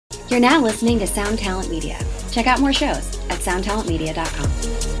You're now listening to Sound Talent Media. Check out more shows at soundtalentmedia.com.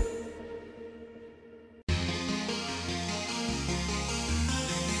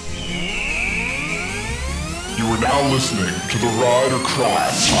 You are now listening to the Ride or Cry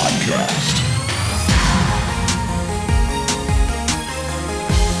podcast.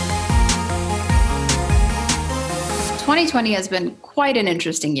 2020 has been quite an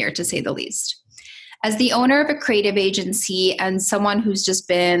interesting year, to say the least. As the owner of a creative agency and someone who's just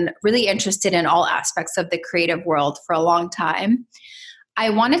been really interested in all aspects of the creative world for a long time, I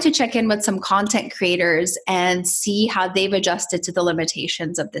wanted to check in with some content creators and see how they've adjusted to the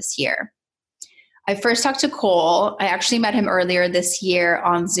limitations of this year. I first talked to Cole. I actually met him earlier this year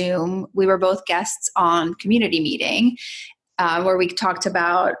on Zoom. We were both guests on Community Meeting, where we talked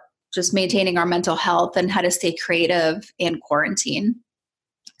about just maintaining our mental health and how to stay creative in quarantine.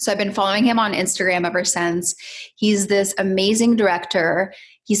 So I've been following him on Instagram ever since. He's this amazing director.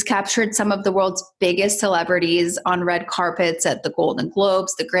 He's captured some of the world's biggest celebrities on red carpets at the Golden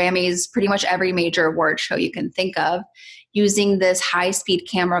Globes, the Grammys, pretty much every major award show you can think of, using this high-speed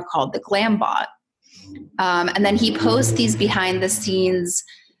camera called the GlamBot. And then he posts these behind-the-scenes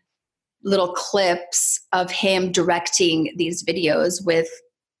little clips of him directing these videos with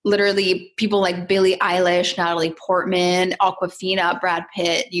literally people like Billie Eilish, Natalie Portman, Awkwafina, Brad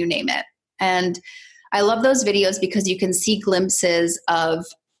Pitt, you name it. And I love those videos because you can see glimpses of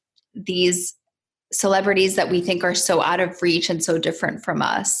these celebrities that we think are so out of reach and so different from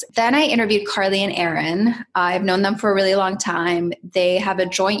us. Then I interviewed Carly and Erin. I've known them for a really long time. They have a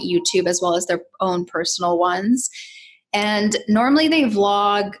joint YouTube as well as their own personal ones. And normally they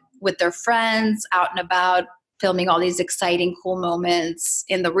vlog with their friends out and about, filming all these exciting, cool moments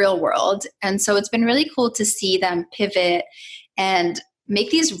in the real world. And so it's been really cool to see them pivot and make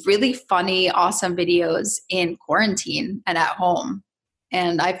these really funny, awesome videos in quarantine and at home.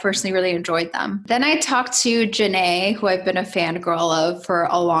 And I personally really enjoyed them. Then I talked to Jenay, who I've been a fangirl of for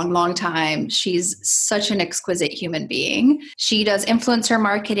a long, long time. She's such an exquisite human being. She does influencer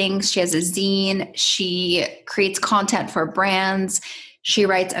marketing. She has a zine. She creates content for brands. She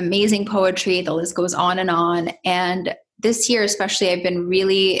writes amazing poetry. The list goes on. And this year especially, I've been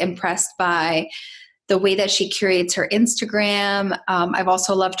really impressed by the way that she curates her Instagram. I've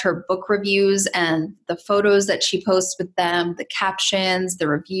also loved her book reviews and the photos that she posts with them, the captions, the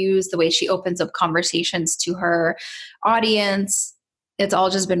reviews, the way she opens up conversations to her audience. It's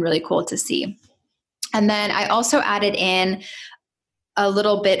all just been really cool to see. And then I also added in a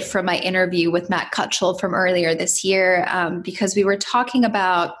little bit from my interview with Matt Cutshall from earlier this year, because we were talking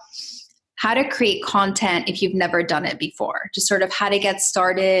about how to create content if you've never done it before, just sort of how to get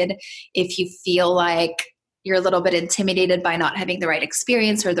started if you feel like you're a little bit intimidated by not having the right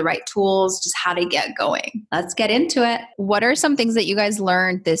experience or the right tools, just how to get going. Let's get into it. What are some things that you guys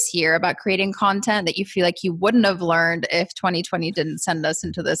learned this year about creating content that you feel like you wouldn't have learned if 2020 didn't send us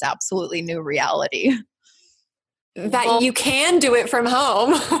into this absolutely new reality? That you can do it from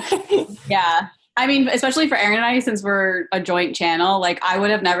home. Yeah. I mean, especially for Erin and I, since we're a joint channel, like I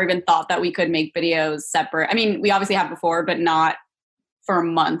would have never even thought that we could make videos separate. I mean, we obviously have before, but not for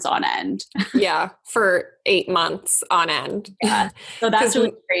months on end. Yeah, for 8 months on end. Yeah. So that's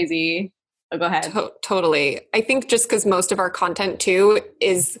really crazy. Oh, go ahead. Totally. I think just because most of our content too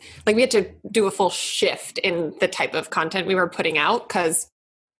is like we had to do a full shift in the type of content we were putting out, because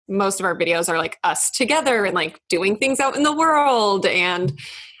most of our videos are like us together and like doing things out in the world, and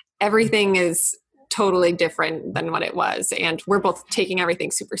everything is totally different than what it was. And we're both taking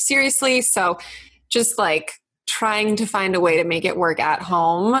everything super seriously. So just like trying to find a way to make it work at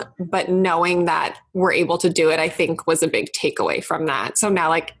home, but knowing that we're able to do it, I think was a big takeaway from that. So now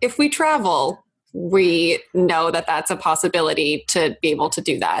like if we travel, we know that that's a possibility to be able to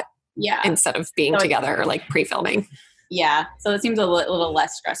do that. Yeah. Instead of being together or like pre-filming. Yeah. So it seems a little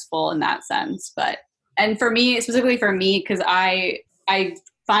less stressful in that sense. And for me, specifically for me, because I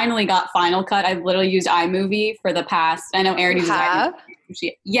finally got Final Cut. I've literally used iMovie for the past, I know Erin uses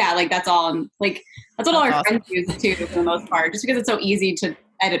iMovie. Yeah, like that's all, like that's what all our friends use too for the most part, just because it's so easy to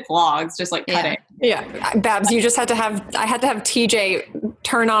edit vlogs, just like cut it. Yeah. Babs, you just I had to have TJ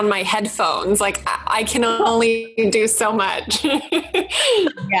turn on my headphones. Like I can only do so much.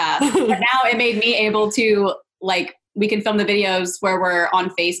 Yeah. But now it made me able to like, we can film the videos where we're on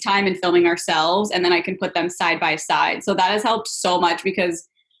FaceTime and filming ourselves, and then I can put them side by side. So that has helped so much because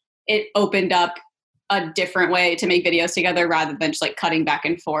it opened up a different way to make videos together rather than just like cutting back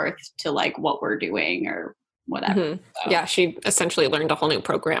and forth to like what we're doing or whatever. Mm-hmm. So. Yeah, she essentially learned a whole new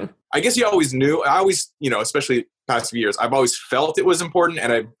program. I guess I always, especially past few years, I've always felt it was important,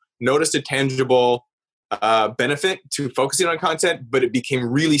 and I've noticed a tangible benefit to focusing on content, but it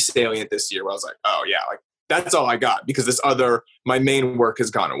became really salient this year where I was like, oh yeah, like that's all I got because my main work has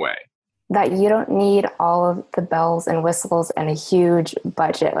gone away. That you don't need all of the bells and whistles and a huge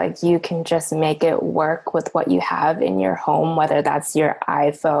budget. Like you can just make it work with what you have in your home, whether that's your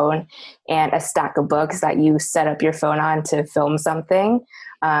iPhone and a stack of books that you set up your phone on to film something.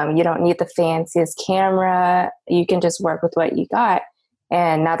 You don't need the fanciest camera. You can just work with what you got.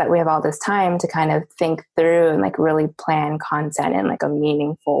 And now that we have all this time to kind of think through and like really plan content in like a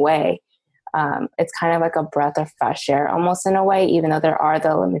meaningful way, it's kind of like a breath of fresh air almost in a way, even though there are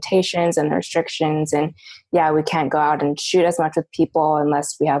the limitations and the restrictions. And yeah, we can't go out and shoot as much with people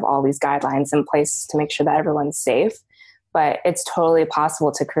unless we have all these guidelines in place to make sure that everyone's safe. But it's totally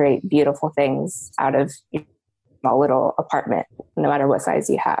possible to create beautiful things out of a little apartment, no matter what size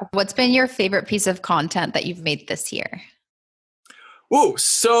you have. What's been your favorite piece of content that you've made this year? Oh,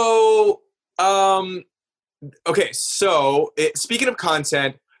 so, okay. So speaking of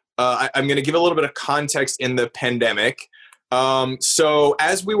content, I'm going to give a little bit of context in the pandemic. So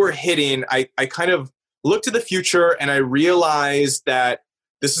as we were hitting, I kind of looked to the future and I realized that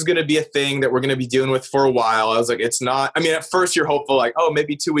this is going to be a thing that we're going to be dealing with for a while. I was like, it's not, I mean, at first you're hopeful, like, oh,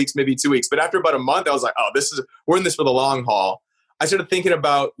 maybe 2 weeks. But after about a month, I was like, oh, we're in this for the long haul. I started thinking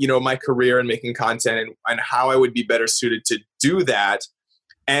about, my career and making content and how I would be better suited to do that.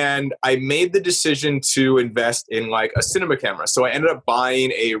 And I made the decision to invest in like a cinema camera. So I ended up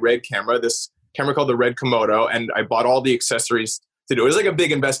buying a Red camera, this camera called the Red Komodo, and I bought all the accessories to do it. It was like a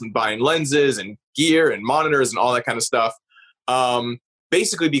big investment, buying lenses and gear and monitors and all that kind of stuff.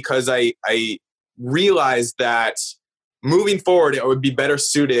 Basically because I realized that moving forward, it would be better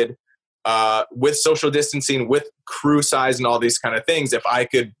suited with social distancing, with crew size and all these kind of things, if I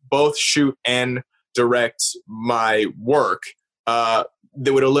could both shoot and direct my work.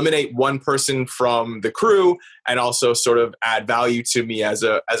 That would eliminate one person from the crew and also sort of add value to me as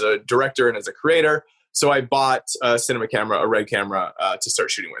a director and as a creator. So I bought a cinema camera, a Red camera, to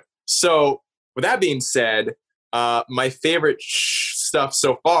start shooting with. So with that being said, my favorite stuff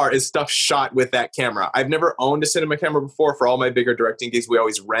so far is stuff shot with that camera. I've never owned a cinema camera before. For all my bigger directing gigs, we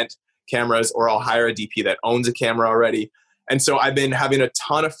always rent cameras or I'll hire a DP that owns a camera already. And so I've been having a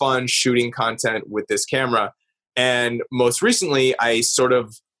ton of fun shooting content with this camera. And most recently, I sort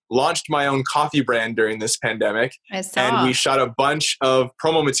of launched my own coffee brand during this pandemic. And we shot a bunch of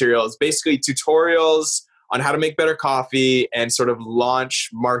promo materials, basically tutorials on how to make better coffee and sort of launch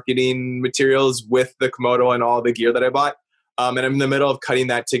marketing materials with the Komodo and all the gear that I bought. And I'm in the middle of cutting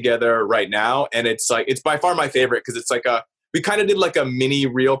that together right now. And it's by far my favorite because it's we kind of did like a mini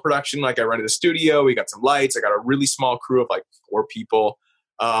reel production. Like I rented a studio, we got some lights, I got a really small crew of like 4 people.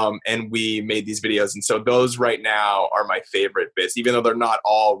 And we made these videos. And so those right now are my favorite bits, even though they're not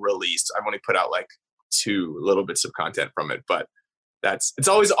all released. I've only put out like 2 little bits of content from it, but it's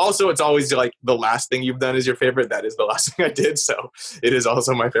always like the last thing you've done is your favorite. That is the last thing I did. So it is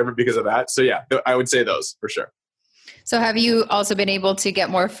also my favorite because of that. So yeah, I would say those for sure. So have you also been able to get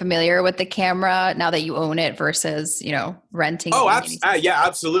more familiar with the camera now that you own it versus, renting? Oh, yeah,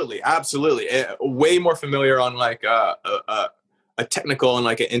 absolutely. Absolutely. Way more familiar on like, a technical and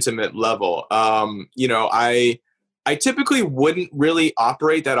like an intimate level. I typically wouldn't really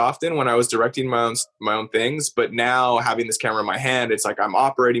operate that often when I was directing my own things, but now having this camera in my hand, it's like I'm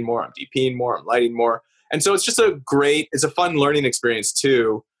operating more, I'm DPing more, I'm lighting more. And so it's just it's a fun learning experience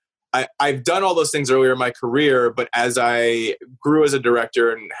too. I've done all those things earlier in my career, but as I grew as a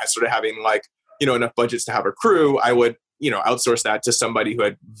director and started having like, enough budgets to have a crew, I would, outsource that to somebody who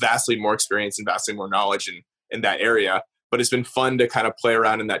had vastly more experience and vastly more knowledge in that area. But it's been fun to kind of play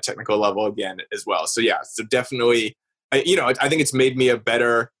around in that technical level again as well. So yeah, so definitely, I think it's made me a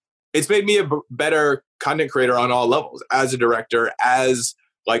better content creator on all levels, as a director, as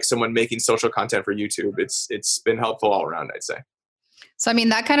like someone making social content for YouTube. It's been helpful all around, I'd say. So, I mean,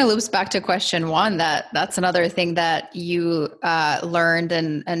 that kind of loops back to question 1, that's another thing that you learned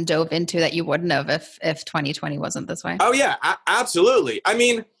and dove into that you wouldn't have if 2020 wasn't this way. Oh yeah, absolutely. I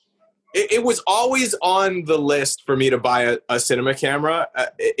mean, it was always on the list for me to buy a cinema camera.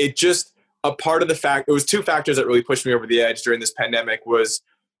 It just a part of the fact, it was 2 factors that really pushed me over the edge during this pandemic was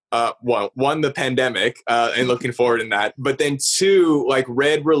one, the pandemic and looking forward in that. But then 2, like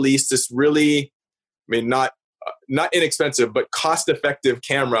Red released this really, not inexpensive, but cost-effective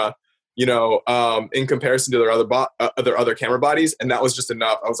camera, in comparison to their other camera bodies. And that was just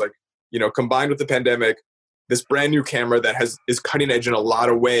enough. I was like, combined with the pandemic, this brand new camera that is cutting edge in a lot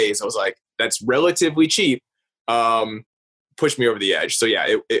of ways. I was like, that's relatively cheap. Pushed me over the edge. So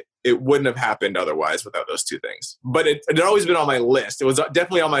yeah, it wouldn't have happened otherwise without those 2 things. But it had always been on my list. It was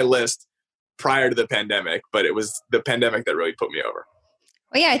definitely on my list prior to the pandemic, but it was the pandemic that really put me over.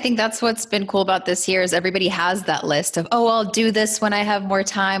 Well, yeah, I think that's what's been cool about this year is everybody has that list of, oh, I'll do this when I have more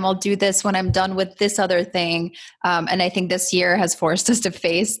time. I'll do this when I'm done with this other thing. And I think this year has forced us to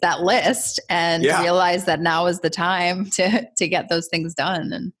face that list and realize that now is the time to get those things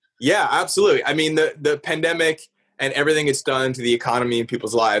done. And yeah, absolutely. I mean, the pandemic and everything it's done to the economy and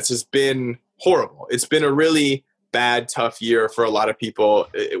people's lives has been horrible. It's been a really bad, tough year for a lot of people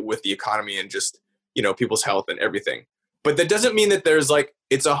with the economy and just, people's health and everything. But that doesn't mean that there's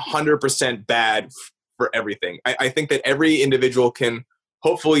it's 100% bad for everything. I think that every individual can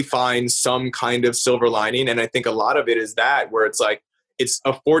hopefully find some kind of silver lining. And I think a lot of it is that where it's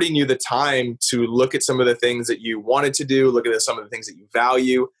affording you the time to look at some of the things that you wanted to do, look at some of the things that you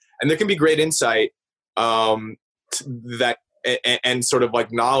value. And there can be great insight that and sort of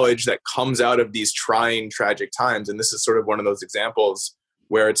knowledge that comes out of these trying, tragic times. And this is sort of one of those examples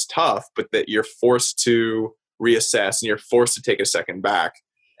where it's tough, but that you're forced to reassess and you're forced to take a second back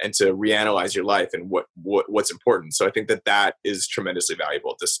and to reanalyze your life and what's important. So I think that is tremendously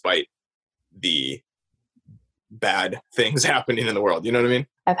valuable despite the bad things happening in the world. You know what I mean?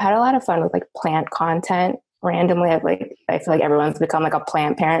 I've had a lot of fun with plant content. Randomly, I feel like everyone's become a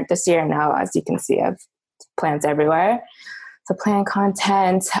plant parent this year. Now, as you can see, I have plants everywhere. So plant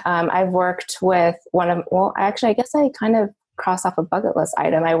content. I've worked with I guess I kind of crossed off a bucket list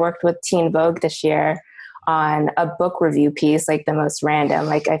item. I worked with Teen Vogue this year on a book review piece, the most random.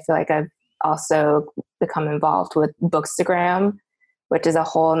 I feel like I've also become involved with Bookstagram, which is a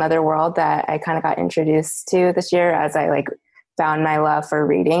whole nother world that I kind of got introduced to this year as I found my love for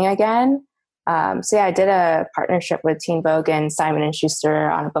reading again. So yeah, I did a partnership with Teen Vogue and Simon & Schuster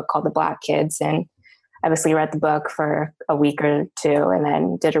on a book called The Black Kids, and obviously read the book for a week or two and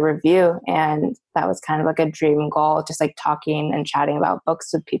then did a review. And that was kind of a dream goal. Just talking and chatting about books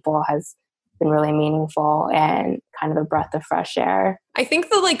with people has been really meaningful and kind of a breath of fresh air. I think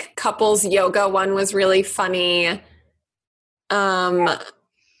the couples yoga one was really funny. Because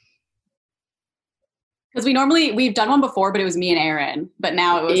we've done one before, but it was me and Erin, but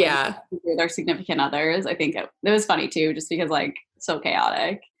now it was with our significant others. I think it was funny too, just because so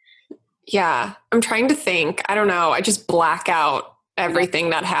chaotic. Yeah. I'm trying to think. I don't know. I just black out everything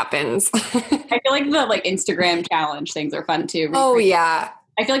that happens. I feel the Instagram challenge things are fun too. Oh yeah.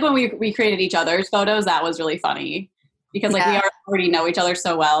 I feel when we created each other's photos, that was really funny because we already know each other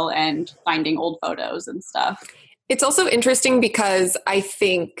so well and finding old photos and stuff. It's also interesting because I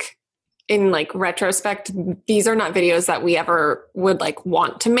think in retrospect, these are not videos that we ever would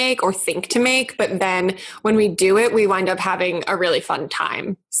want to make or think to make. But then when we do it, we wind up having a really fun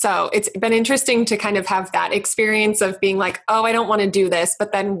time. So it's been interesting to kind of have that experience of being oh, I don't want to do this.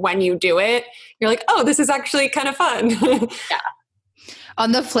 But then when you do it, you're oh, this is actually kind of fun. Yeah.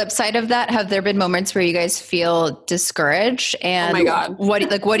 On the flip side of that, have there been moments where you guys feel discouraged? And oh my God. What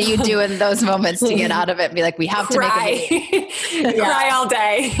do you do in those moments to get out of it and be we have to make a video? Cry all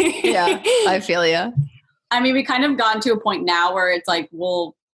day. Yeah, I feel you. I mean, we kind of gone to a point now where it's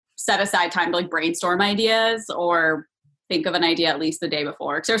we'll set aside time to brainstorm ideas or think of an idea at least the day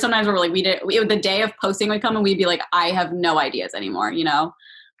before. Because there's sometimes where the day of posting would come and we'd be I have no ideas anymore,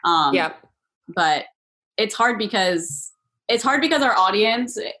 Yeah. But it's hard because our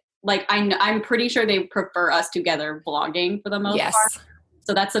audience, I'm pretty sure they prefer us together vlogging for the most part.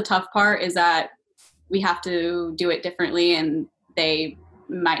 So that's the tough part is that we have to do it differently and they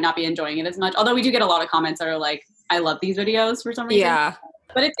might not be enjoying it as much. Although we do get a lot of comments that are I love these videos for some reason. Yeah.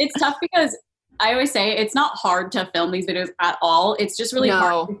 But it's tough because I always say it's not hard to film these videos at all. It's just really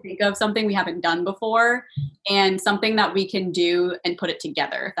hard to think of something we haven't done before and something that we can do and put it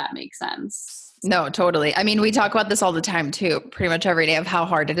together, if that makes sense. No, totally. I mean, we talk about this all the time too, pretty much every day of how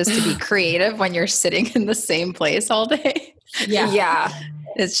hard it is to be creative when you're sitting in the same place all day. Yeah. Yeah.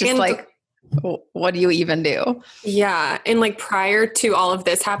 It's just what do you even do? Yeah. And prior to all of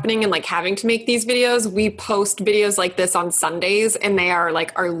this happening and having to make these videos, we post videos like this on Sundays and they are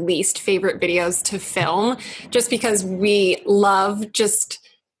our least favorite videos to film just because we love just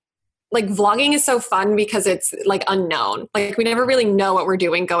vlogging is so fun because it's unknown. We never really know what we're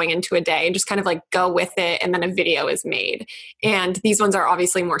doing going into a day and just kind of go with it. And then a video is made. And these ones are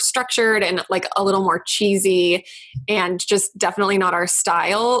obviously more structured and a little more cheesy and just definitely not our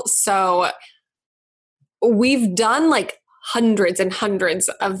style. So we've done hundreds and hundreds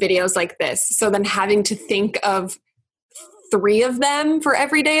of videos like this. So then having to think of 3 of them for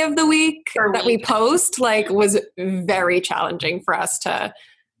every day of the week that we post was very challenging for us to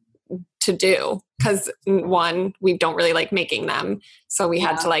do because one, we don't really like making them. So we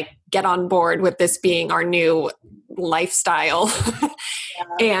had to get on board with this being our new lifestyle.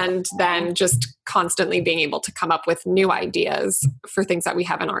 and then just constantly being able to come up with new ideas for things that we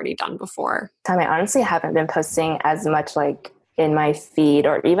haven't already done before. I honestly haven't been posting as much like in my feed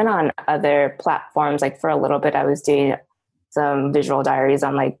or even on other platforms. Like for a little bit, I was doing some visual diaries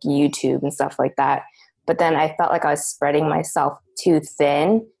on like YouTube and stuff like that. But then I felt like I was spreading myself too thin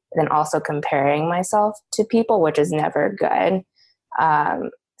and then also comparing myself to people, which is never good.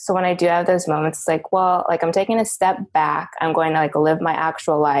 So when I do have those moments, it's like, well, like I'm taking a step back. I'm going to like live my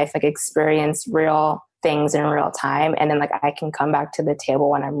actual life, like experience real things in real time. And then like I can come back to the table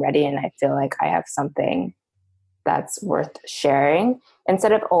when I'm ready and I feel like I have something that's worth sharing,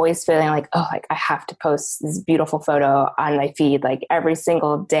 instead of always feeling like, oh, like I have to post this beautiful photo on my feed like every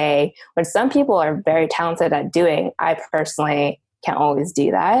single day, which some people are very talented at doing. I personally can't always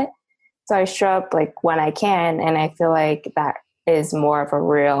do that. So I show up like when I can, and I feel like that is more of a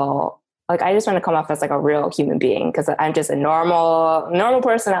real, like I just want to come off as like a real human being, because I'm just a normal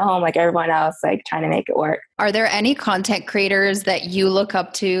person at home like everyone else, like trying to make it work. Are there any content creators that you look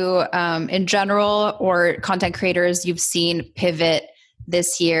up to in general, or content creators you've seen pivot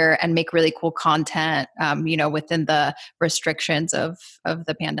this year and make really cool content, within the restrictions of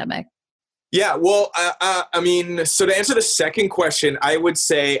the pandemic? Yeah, well, I mean, so to answer the second question, I would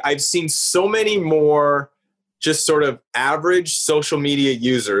say I've seen so many more just sort of average social media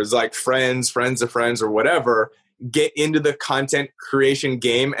users, like friends of friends or whatever, get into the content creation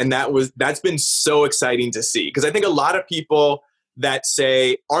game. And that's been so exciting to see. Because I think a lot of people that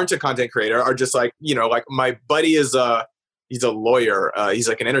say aren't a content creator are just like, like my buddy he's a lawyer. He's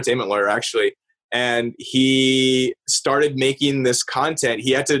like an entertainment lawyer, actually. And he started making this content.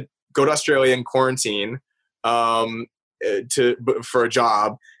 He had to go to Australia in quarantine for a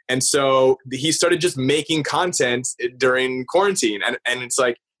job. And so he started just making content during quarantine. And it's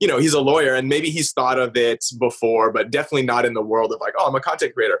like, he's a lawyer and maybe he's thought of it before, but definitely not in the world of like, oh, I'm a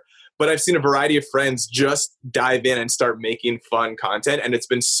content creator. But I've seen a variety of friends just dive in and start making fun content. And it's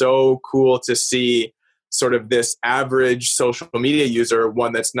been so cool to see sort of this average social media user,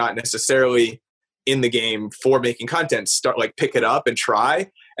 one that's not necessarily in the game for making content, start like pick it up and try.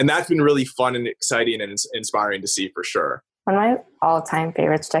 And that's been really fun and exciting and inspiring to see for sure. One of my all-time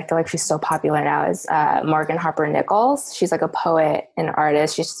favorites, which I feel like she's so popular now, is Morgan Harper Nichols. She's like a poet and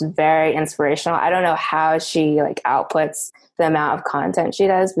artist. She's just very inspirational. I don't know how she like outputs the amount of content she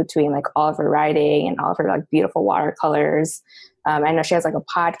does between like all of her writing and all of her like beautiful watercolors. I know she has like a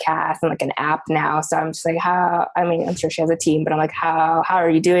podcast and like an app now. So I'm just like, I'm sure she has a team, but I'm like, how are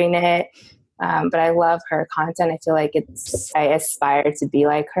you doing it? But I love her content. I feel like I aspire to be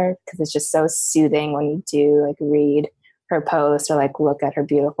like her, because it's just so soothing when you do like read her posts or like look at her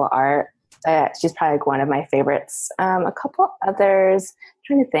beautiful art. She's probably like one of my favorites. A couple others, I'm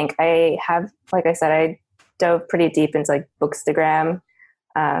trying to think. I have, like I said, I dove pretty deep into like Bookstagram.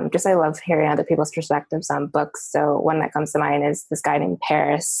 I love hearing other people's perspectives on books. So one that comes to mind is this guy named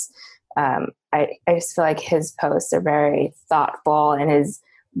Paris. I just feel like his posts are very thoughtful, and his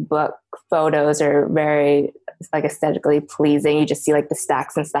book photos are very like aesthetically pleasing. You just see like the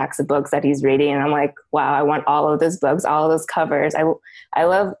stacks and stacks of books that he's reading, and I'm like, wow, I want all of those books, all of those covers. I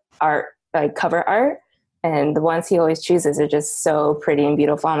love art, like cover art, and the ones he always chooses are just so pretty and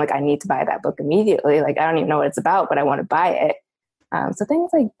beautiful. I'm like, I need to buy that book immediately. Like I don't even know what it's about, but I want to buy it. So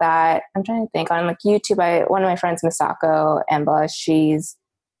things like that. I'm trying to think. On like YouTube, one of my friends, Misako Amba, she's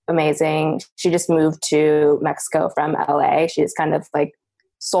amazing. She just moved to Mexico from LA. She's kind of like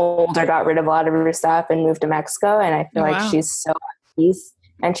sold or got rid of a lot of her stuff and moved to Mexico. And I feel like she's so at peace,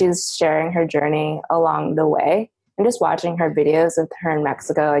 and she's sharing her journey along the way. And just watching her videos of her in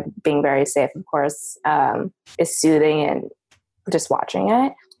Mexico, like being very safe, of course, is soothing, and just watching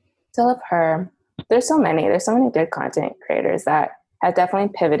it. So I love her. There's so many good content creators that have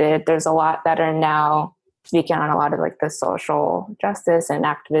definitely pivoted. There's a lot that are now speaking on a lot of like the social justice and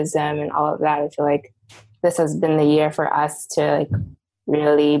activism and all of that. I feel like this has been the year for us to like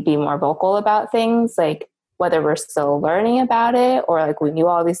really be more vocal about things, like whether we're still learning about it or like we knew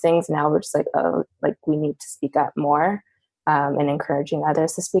all these things. Now we're just like, oh, like we need to speak up more, and encouraging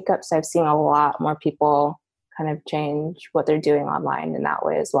others to speak up. So I've seen a lot more people kind of change what they're doing online in that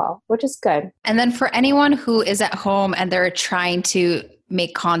way as well, which is good. And then for anyone who is at home and they're trying to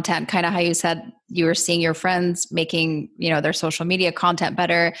make content, kind of how you said you were seeing your friends making, their social media content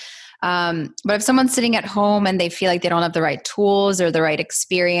better. But if someone's sitting at home and they feel like they don't have the right tools or the right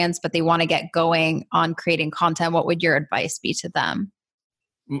experience, but they want to get going on creating content, what would your advice be to them?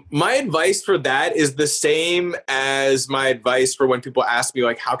 My advice for that is the same as my advice for when people ask me,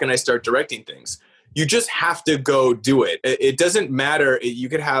 like, how can I start directing things? You just have to go do it. It doesn't matter. You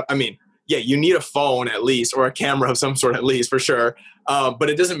could have, yeah, you need a phone at least, or a camera of some sort at least, for sure. But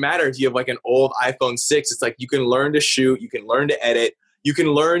it doesn't matter if you have like an old iPhone 6. It's like you can learn to shoot, you can learn to edit, you can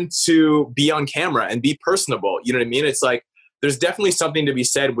learn to be on camera and be personable. You know what I mean? It's like there's definitely something to be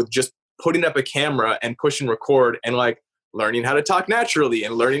said with just putting up a camera and push and record and like learning how to talk naturally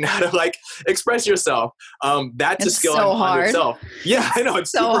and learning how to like express yourself. That's a skill so on hard. itself. Yeah, I know,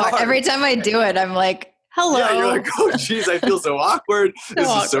 it's so hard. Every time I do it, I'm like, hello. Yeah, you're like, oh geez, I feel so awkward. This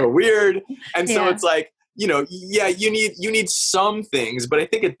is so weird. And so it's like, you know, yeah, you need some things, but I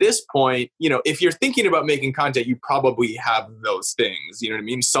think at this point, you know, if you're thinking about making content, you probably have those things, you know what I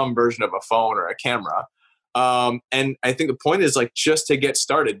mean? Some version of a phone or a camera. And I think the point is like just to get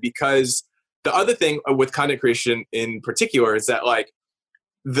started, because the other thing with content creation in particular is that like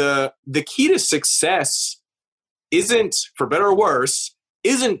the key to success isn't, for better or worse,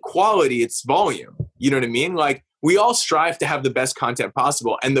 isn't quality, it's volume. You know what I mean? Like we all strive to have the best content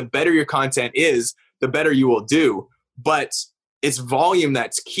possible, and the better your content is, the better you will do, but it's volume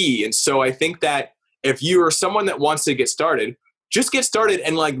that's key. And so I think that if you are someone that wants to get started, just get started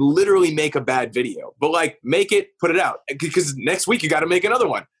and like literally make a bad video, but like make it, put it out, because next week you got to make another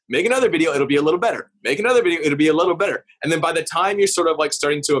one, make another video, it'll be a little better, make another video, it'll be a little better. And then by the time you're sort of like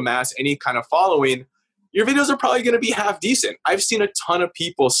starting to amass any kind of following, your videos are probably going to be half decent. I've seen a ton of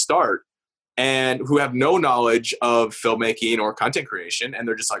people start and who have no knowledge of filmmaking or content creation, and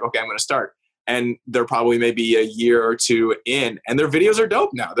they're just like, okay, I'm going to start. And they're probably maybe a year or two in, and their videos are dope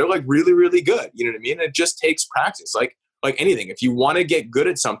now. They're like really, really good. You know what I mean? It just takes practice. Like anything, if you want to get good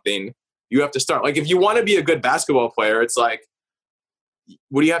at something, you have to start. Like if you want to be a good basketball player, it's like,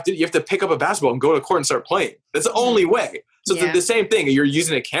 what do you have to do? You have to pick up a basketball and go to the court and start playing. That's the only way. So it's the same thing. You're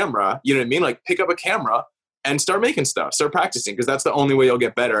using a camera, you know what I mean? Like pick up a camera and start making stuff, start practicing, because that's the only way you'll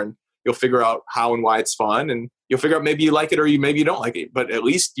get better. And you'll figure out how and why it's fun, and you'll figure out maybe you like it or maybe you don't like it, but at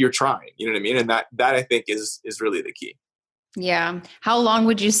least you're trying, you know what I mean? And that I think is really the key. Yeah. How long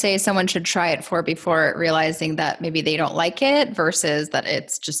would you say someone should try it for before realizing that maybe they don't like it versus that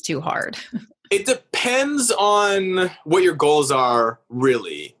it's just too hard? It depends on what your goals are,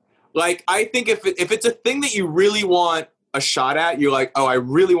 really. Like, I think if it's a thing that you really want a shot at, you're like, oh, I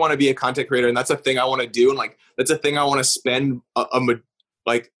really want to be a content creator, and that's a thing I want to do, and like that's a thing I want to spend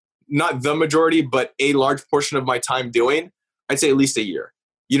like not the majority, but a large portion of my time doing, I'd say at least a year.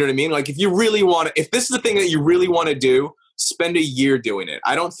 You know what I mean? Like if you really want to, if this is the thing that you really want to do, spend a year doing it.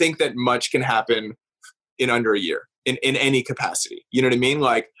 I don't think that much can happen in under a year in any capacity. You know what I mean?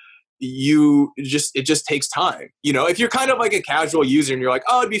 Like it just takes time. You know, if you're kind of like a casual user and you're like,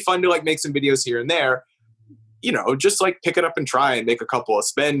 oh, it'd be fun to like make some videos here and there, you know, just like pick it up and try and make a couple,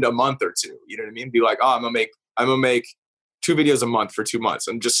 spend a month or two, you know what I mean? Be like, oh, I'm gonna make 2 videos a month for 2 months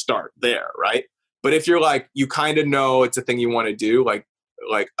and just start there, right? But if you're like, you kind of know it's a thing you want to do, like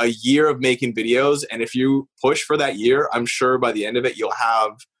a year of making videos, and if you push for that year, I'm sure by the end of it, you'll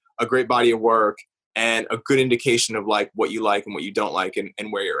have a great body of work and a good indication of like what you like and what you don't like and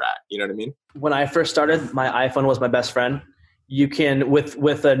where you're at. You know what I mean? When I first started, my iPhone was my best friend. You can,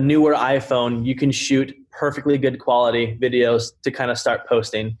 with a newer iPhone, you can shoot perfectly good quality videos to kind of start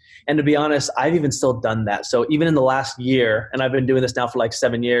posting. And to be honest, I've even still done that. So even in the last year, and I've been doing this now for like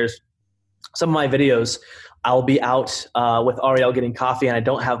 7 years, some of my videos, I'll be out with Ariel getting coffee and I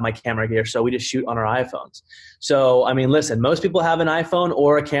don't have my camera gear. So we just shoot on our iPhones. So, I mean, listen, most people have an iPhone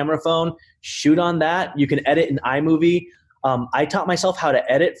or a camera phone. Shoot on that. You can edit in iMovie. I taught myself how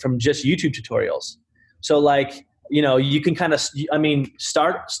to edit from just YouTube tutorials. So like, you know, you can kind of, I mean,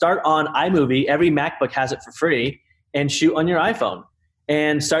 start on iMovie. Every MacBook has it for free, and shoot on your iPhone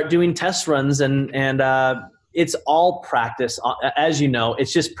and start doing test runs. And it's all practice. As you know,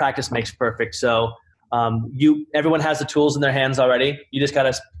 it's just practice makes perfect. So everyone has the tools in their hands already. You just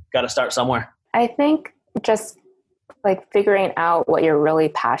gotta start somewhere. I think just like figuring out what you're really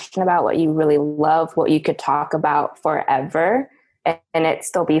passionate about, what you really love, what you could talk about forever, and it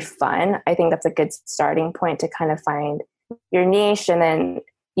still be fun. I think that's a good starting point to kind of find your niche. And then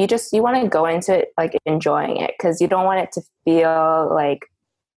you want to go into it like enjoying it, because you don't want it to feel like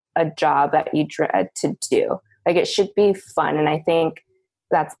a job that you dread to do. Like it should be fun. And I think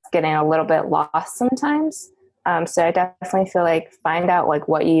that's getting a little bit lost sometimes. So I definitely feel like find out like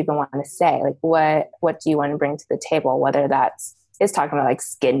what you even want to say. Like what do you want to bring to the table? Whether it's talking about like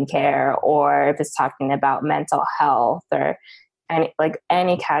skincare, or if it's talking about mental health, or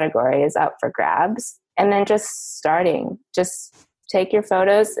any category is up for grabs. And then just take your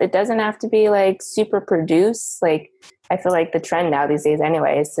photos. It doesn't have to be like super produced. Like I feel like the trend now these days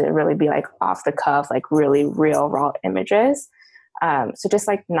anyway is to really be like off the cuff, like really real raw images. So just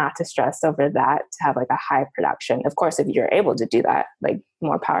like not to stress over that, to have like a high production. Of course, if you're able to do that, like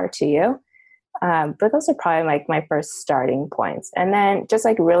more power to you. But those are probably like my first starting points. And then just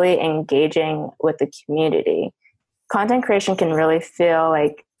like really engaging with the community. Content creation can really feel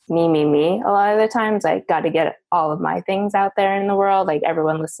like me a lot of the times. I got to get all of my things out there in the world, like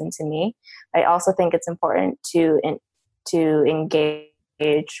everyone listen to me. I also think it's important to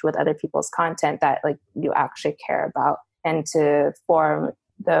engage with other people's content that like you actually care about, and to form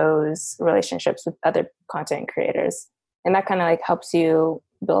those relationships with other content creators. And that kind of like helps you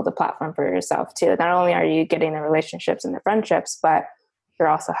build a platform for yourself too. Not only are you getting the relationships and the friendships, but you're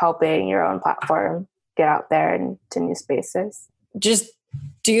also helping your own platform get out there into new spaces. Just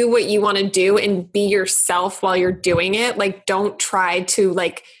do what you want to do and be yourself while you're doing it. Like, don't try to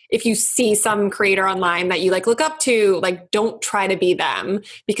like, if you see some creator online that you like look up to, like, don't try to be them,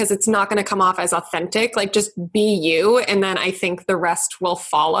 because it's not going to come off as authentic. Like, just be you. And then I think the rest will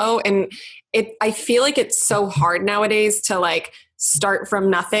follow. And I feel like it's so hard nowadays to like start from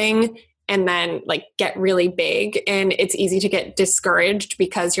nothing and then like get really big. And it's easy to get discouraged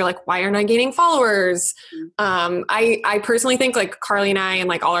because you're like, why aren't I gaining followers? I personally think like Carly and I and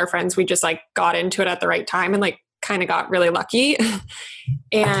like all our friends, we just like got into it at the right time and like kind of got really lucky.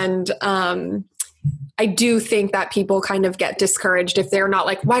 And I do think that people kind of get discouraged if they're not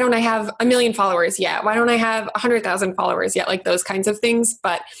like, why don't I have 1 million followers yet? Why don't I have 100,000 followers yet? Like those kinds of things.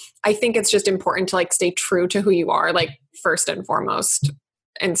 But I think it's just important to like stay true to who you are, like first and foremost,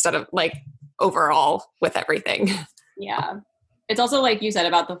 instead of like overall with everything. Yeah. It's also like you said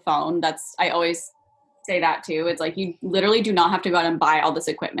about the phone. I always say that too. It's like, you literally do not have to go out and buy all this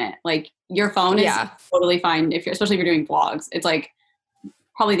equipment. Like your phone is totally fine especially if you're doing vlogs. It's like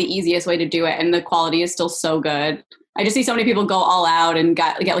probably the easiest way to do it. And the quality is still so good. I just see so many people go all out and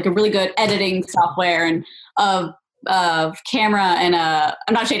get like a really good editing software and of camera, and I'm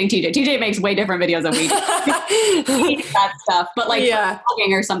not shading TJ. TJ makes way different videos than we do. That stuff. But like for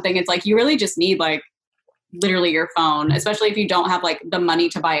vlogging or something, it's like you really just need like literally your phone, especially if you don't have like the money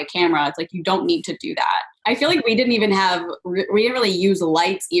to buy a camera. It's like you don't need to do that. I feel like we didn't really use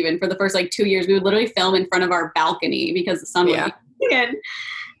lights even for the first like 2 years. We would literally film in front of our balcony because the sun would be good.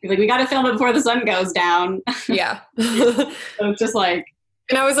 Like, we got to film it before the sun goes down. Yeah. So it's just like,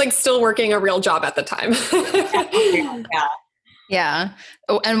 and I was like still working a real job at the time. Yeah.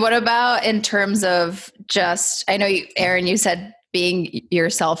 Oh, and what about in terms of just, I know Erin, you said being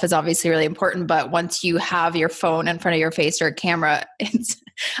yourself is obviously really important, but once you have your phone in front of your face or a camera,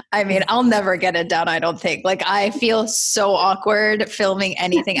 I'll never get it down, I don't think. Like, I feel so awkward filming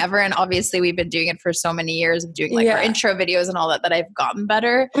anything ever. And obviously we've been doing it for so many years of doing like our intro videos and all that I've gotten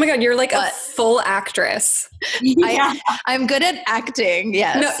better. Oh my God, you're like a full actress. I'm good at acting,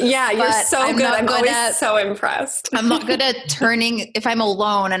 yes. No, yeah, you're so good. I'm always so impressed. I'm not good at turning, if I'm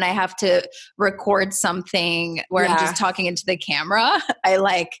alone and I have to record something where I'm just talking into the camera,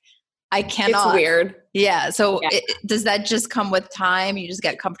 I cannot. It's weird. Yeah. So does that just come with time? You just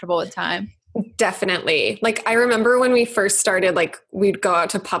get comfortable with time? Definitely. Like, I remember when we first started, like, we'd go out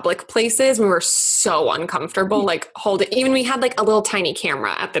to public places. We were so uncomfortable, like even we had like a little tiny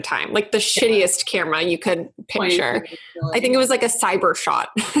camera at the time, like the shittiest camera you could picture. I think it was like a cyber shot,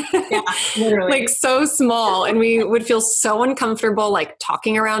 like so small. And we would feel so uncomfortable, like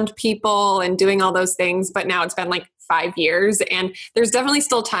talking around people and doing all those things. But now it's been like 5 years, and there's definitely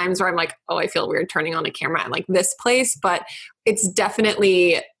still times where I'm like, oh, I feel weird turning on a camera at like this place, but it's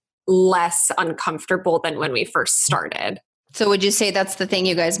definitely less uncomfortable than when we first started. So would you say that's the thing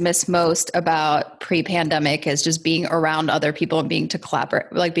you guys miss most about pre-pandemic, is just being around other people and being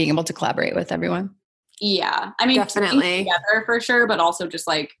able to collaborate with everyone? Yeah. I mean, definitely together for sure, but also just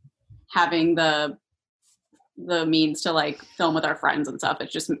like having the means to like film with our friends and stuff.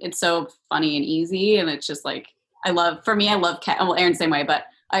 It's so funny and easy. And it's just like, Erin's the same way, but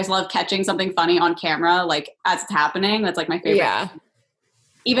I just love catching something funny on camera, like as it's happening. That's like my favorite. Yeah.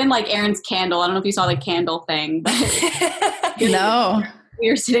 Even like Erin's candle. I don't know if you saw the candle thing, but no. We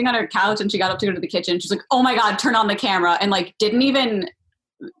were sitting on her couch and she got up to go to the kitchen. She's like, oh my God, turn on the camera. And like, didn't even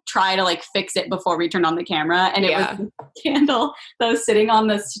try to like fix it before we turned on the camera. And it was a candle that was sitting on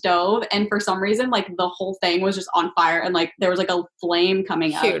the stove. And for some reason, like the whole thing was just on fire. And like, there was like a flame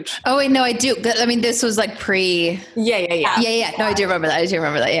coming out. Huge. Oh wait, no, I do. I mean, this was like pre. Yeah. No, I do remember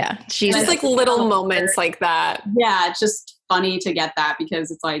that. Yeah. She's just like little moments like that. Yeah. It's just funny to get that,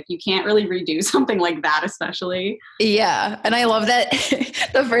 because it's like, you can't really redo something like that, especially. Yeah. And I love that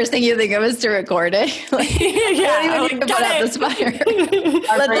the first thing you think of is to record it. Like, I don't even think to put out this fire.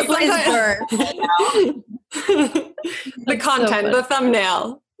 Let the place burn. The content, the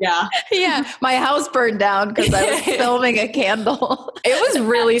thumbnail. Yeah. Yeah. My house burned down because I was filming a candle. It was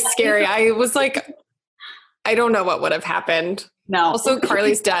really scary. I was like, I don't know what would have happened. No. Also,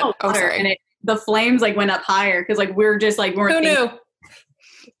 Carly's dad. Oh, sorry. And the flames like went up higher because like we're just like weren't. Who knew?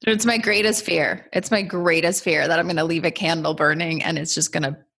 It's my greatest fear. It's my greatest fear that I'm going to leave a candle burning and it's just going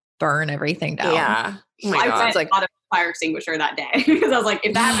to burn everything down. Yeah. Oh my I God. went out of fire extinguisher that day because I was like,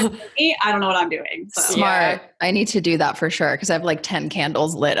 if that happens to me, I don't know what I'm doing. So. Smart. Yeah. I need to do that for sure because I have like 10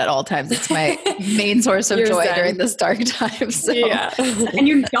 candles lit at all times. It's my main source of You're joy zen. during this dark time. So. Yeah. And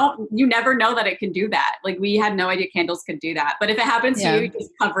you never know that it can do that. Like we had no idea candles could do that. But if it happens to you,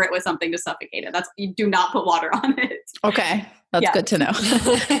 just cover it with something to suffocate it. You do not put water on it. Okay. That's good to know.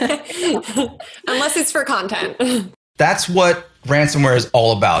 Unless it's for content. That's what ransomware is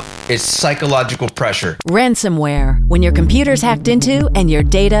all about. It's psychological pressure. Ransomware, when your computer's hacked into and your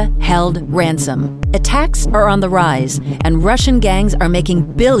data held ransom. Attacks are on the rise, and Russian gangs are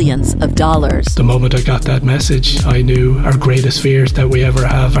making billions of dollars. The moment I got that message, I knew our greatest fears that we ever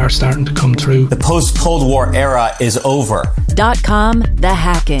have are starting to come true. The post-Cold War era is over. .com, The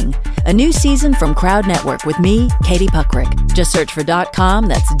Hacking. A new season from Crowd Network with me, Katie Puckrick. Just search for .com,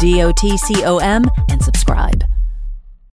 that's DOTCOM, and subscribe.